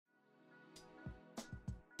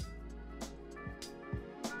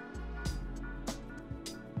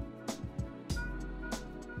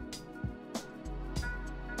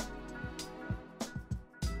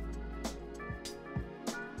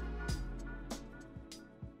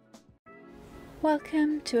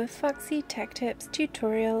Welcome to a Foxy Tech Tips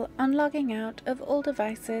tutorial on logging out of all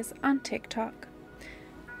devices on TikTok.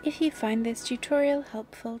 If you find this tutorial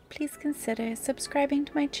helpful, please consider subscribing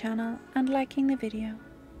to my channel and liking the video.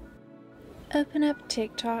 Open up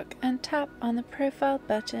TikTok and tap on the profile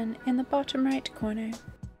button in the bottom right corner.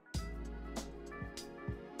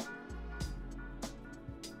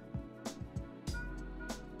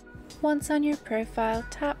 Once on your profile,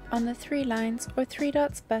 tap on the three lines or three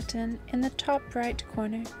dots button in the top right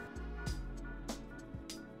corner.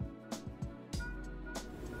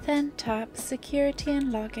 Then tap Security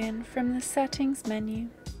and Login from the Settings menu.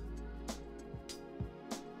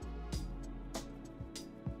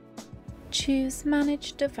 Choose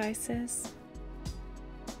Manage Devices.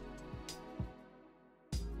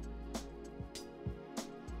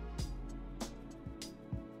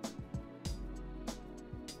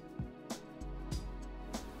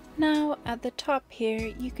 Now at the top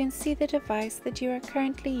here you can see the device that you are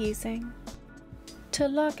currently using. To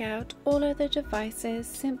log out all other devices,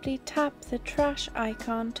 simply tap the trash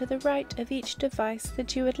icon to the right of each device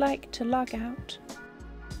that you would like to log out.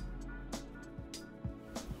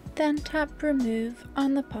 Then tap Remove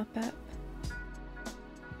on the pop-up.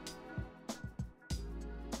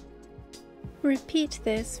 Repeat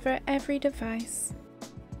this for every device.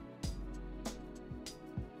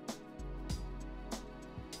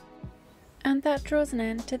 And that draws an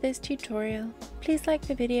end to this tutorial. Please like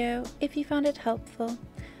the video if you found it helpful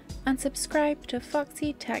and subscribe to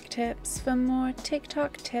Foxy Tech Tips for more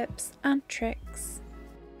TikTok tips and tricks.